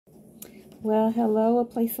Well, hello, A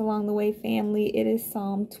Place Along the Way family. It is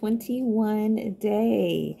Psalm 21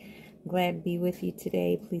 day. Glad to be with you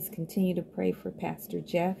today. Please continue to pray for Pastor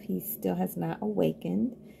Jeff. He still has not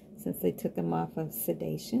awakened since they took him off of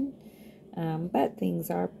sedation. But things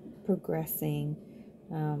are progressing.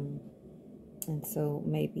 And so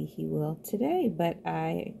maybe he will today. But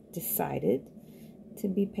I decided to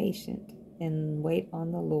be patient and wait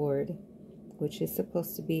on the Lord, which is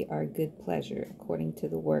supposed to be our good pleasure, according to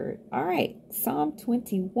the word. All right, Psalm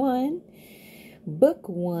 21, Book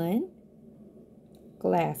 1,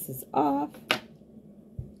 glasses off.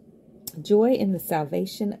 Joy in the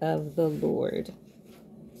salvation of the Lord.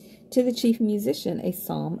 To the chief musician, a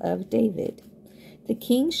psalm of David. The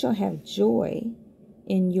king shall have joy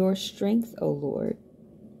in your strength, O Lord,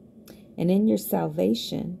 and in your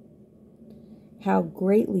salvation. How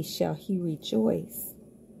greatly shall he rejoice.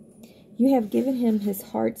 You have given him his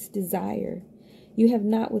heart's desire. You have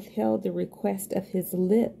not withheld the request of his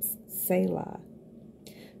lips, Selah.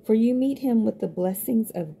 For you meet him with the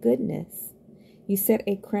blessings of goodness. You set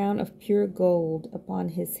a crown of pure gold upon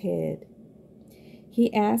his head.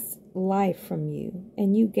 He asked life from you,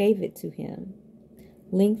 and you gave it to him,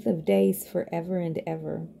 length of days forever and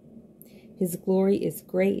ever. His glory is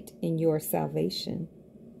great in your salvation.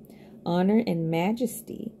 Honor and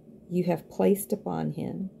majesty you have placed upon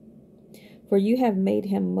him. For you have made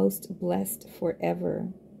him most blessed forever.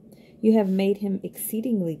 You have made him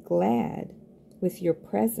exceedingly glad with your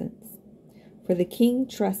presence. For the king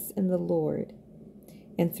trusts in the Lord,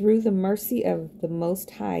 and through the mercy of the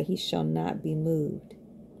Most High he shall not be moved.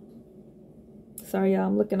 Sorry, y'all,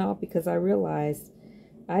 I'm looking off because I realized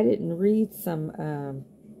I didn't read some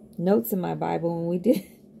notes in my Bible when we did,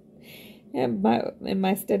 in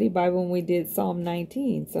my study Bible when we did Psalm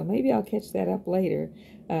 19. So maybe I'll catch that up later.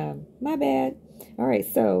 My bad. All right,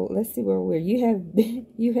 so let's see where we're.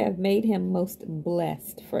 You have made him most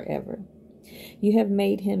blessed forever. You have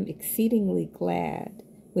made him exceedingly glad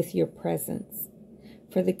with your presence.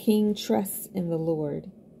 For the king trusts in the Lord,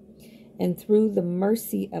 and through the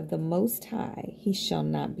mercy of the Most High he shall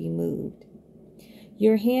not be moved.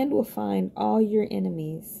 Your hand will find all your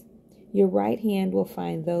enemies. Your right hand will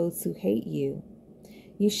find those who hate you.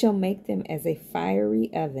 You shall make them as a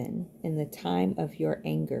fiery oven in the time of your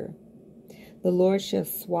anger. The Lord shall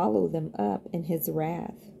swallow them up in his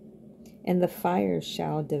wrath, and the fire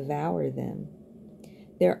shall devour them.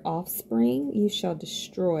 Their offspring you shall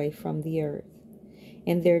destroy from the earth,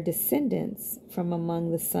 and their descendants from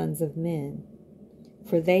among the sons of men.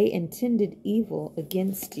 For they intended evil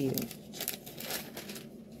against you.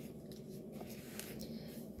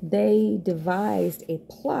 They devised a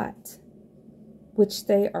plot which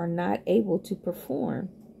they are not able to perform.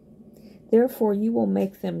 Therefore you will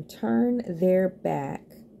make them turn their back.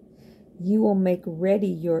 You will make ready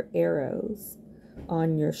your arrows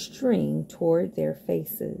on your string toward their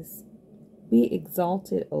faces. Be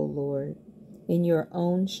exalted, O Lord, in your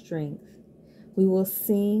own strength. We will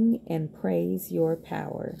sing and praise your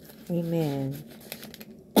power. Amen.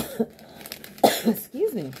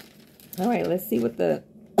 Excuse me. All right, let's see what the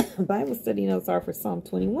Bible study notes are for Psalm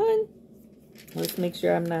 21. Let's make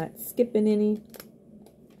sure I'm not skipping any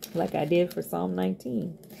like I did for Psalm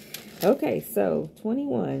 19. Okay, so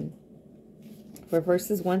 21 for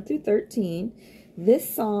verses 1 through 13.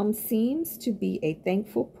 This psalm seems to be a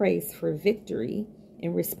thankful praise for victory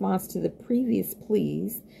in response to the previous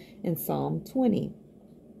pleas in Psalm 20.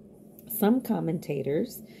 Some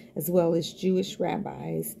commentators, as well as Jewish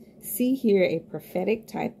rabbis, see here a prophetic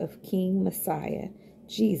type of King Messiah,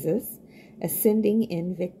 Jesus, ascending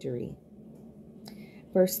in victory.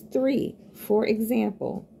 Verse 3, for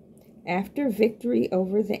example, after victory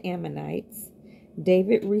over the Ammonites,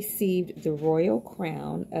 David received the royal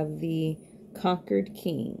crown of the conquered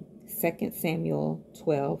king. 2 Samuel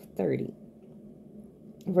 12:30.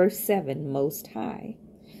 Verse 7, Most High,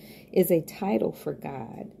 is a title for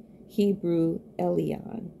God. Hebrew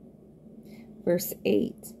Elyon. Verse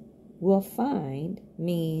 8, will find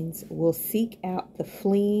means will seek out the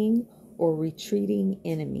fleeing or retreating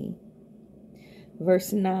enemy.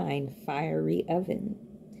 Verse 9, fiery oven.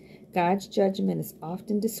 God's judgment is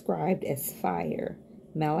often described as fire,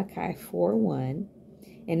 Malachi 4:1,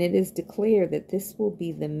 and it is declared that this will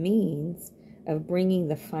be the means of bringing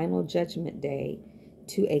the final judgment day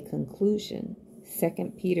to a conclusion,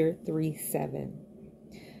 2 Peter 3:7.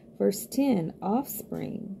 Verse 10,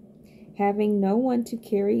 offspring. Having no one to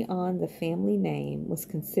carry on the family name was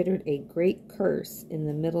considered a great curse in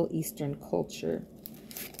the Middle Eastern culture.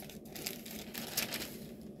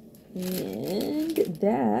 And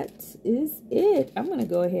that is it. I'm going to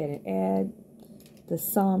go ahead and add the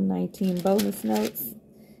Psalm 19 bonus notes.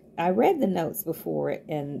 I read the notes before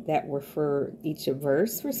and that were for each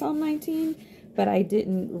verse for Psalm 19, but I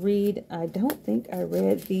didn't read, I don't think I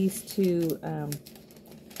read these two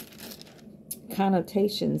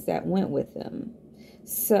connotations that went with them.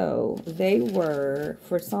 So they were,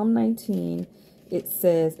 for Psalm 19, it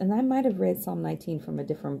says, and I might have read Psalm 19 from a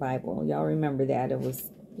different Bible. Y'all remember that. It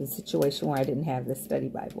was the situation where I didn't have the study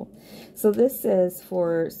Bible. So this says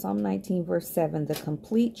for Psalm 19, verse 7, the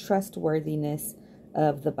complete trustworthiness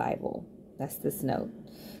of the Bible. That's this note.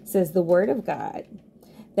 It says the word of God,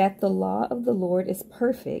 that the law of the Lord is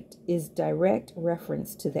perfect, is direct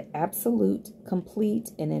reference to the absolute,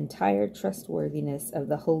 complete, and entire trustworthiness of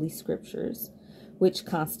the Holy Scriptures, which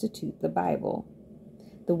constitute the Bible.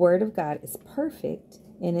 The word of God is perfect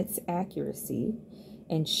in its accuracy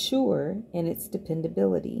and sure in its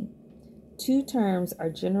dependability. Two terms are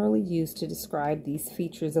generally used to describe these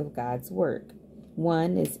features of God's work.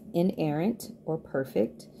 One is inerrant or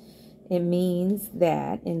perfect. It means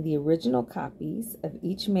that in the original copies of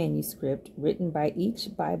each manuscript written by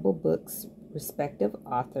each Bible book's respective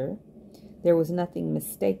author, there was nothing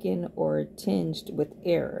mistaken or tinged with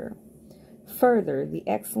error. Further, the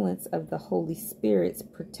excellence of the Holy Spirit's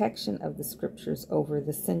protection of the Scriptures over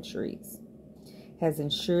the centuries has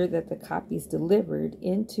ensured that the copies delivered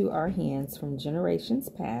into our hands from generations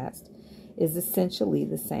past is essentially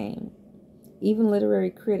the same. Even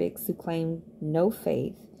literary critics who claim no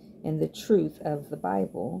faith in the truth of the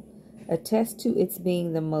Bible attest to its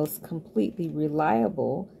being the most completely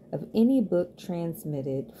reliable of any book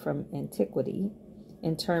transmitted from antiquity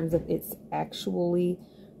in terms of its actually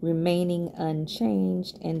remaining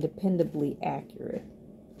unchanged and dependably accurate.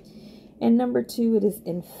 And number 2, it is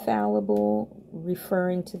infallible,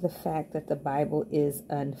 referring to the fact that the Bible is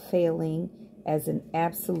unfailing as an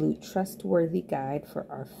absolute trustworthy guide for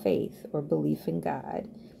our faith or belief in God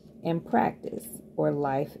and practice or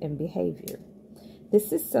life and behavior.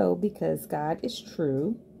 This is so because God is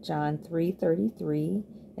true, John 3:33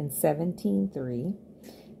 and 17:3,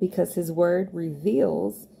 because his word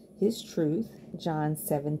reveals his truth, John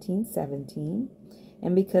 17:17,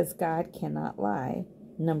 and because God cannot lie,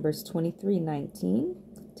 Numbers 23:19,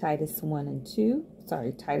 Titus 1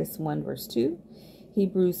 verse 2,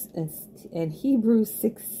 Hebrews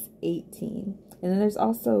 6:18. And then there's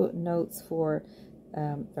also notes for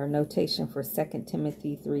or notation for 2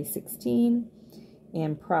 Timothy 3:16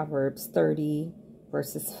 and Proverbs 30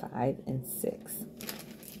 verses 5 and 6.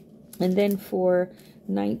 And then for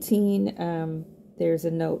 19, there's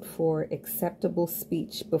a note for acceptable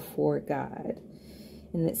speech before God.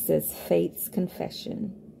 And it says faith's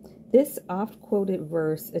confession. This oft-quoted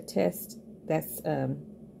verse attests, that's, I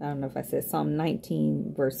don't know if I said Psalm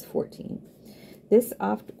 19, verse 14. This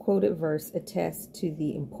oft-quoted verse attests to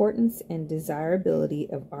the importance and desirability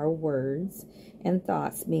of our words and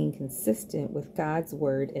thoughts being consistent with God's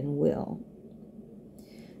word and will.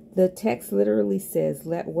 The text literally says,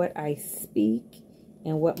 let what I speak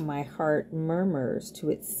and what my heart murmurs to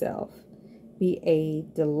itself be a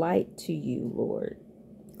delight to you, Lord.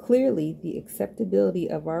 Clearly, the acceptability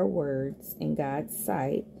of our words in God's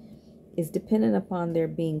sight is dependent upon their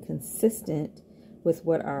being consistent with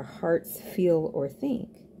what our hearts feel or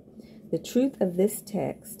think. The truth of this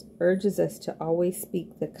text urges us to always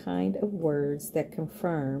speak the kind of words that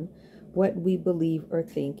confirm what we believe or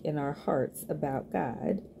think in our hearts about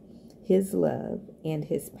God, his love, and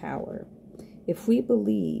his power. If we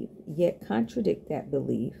believe, yet contradict that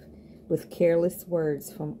belief with careless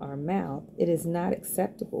words from our mouth, it is not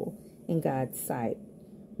acceptable in God's sight.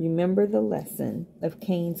 Remember the lesson of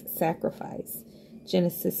Cain's sacrifice,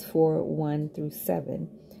 Genesis 4:1-7.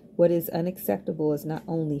 What is unacceptable is not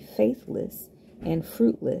only faithless and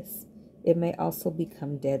fruitless, it may also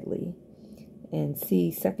become deadly. And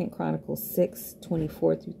see 2 Chronicles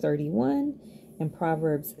 6:24-31 and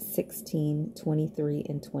Proverbs 16:23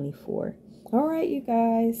 and 24. All right, you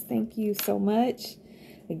guys, thank you so much.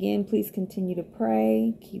 Again, please continue to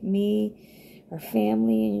pray. Keep me, our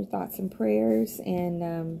family, in your thoughts and prayers.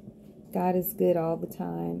 And God is good all the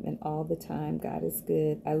time, and all the time God is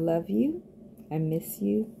good. I love you. I miss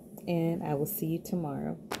you. And I will see you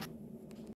tomorrow.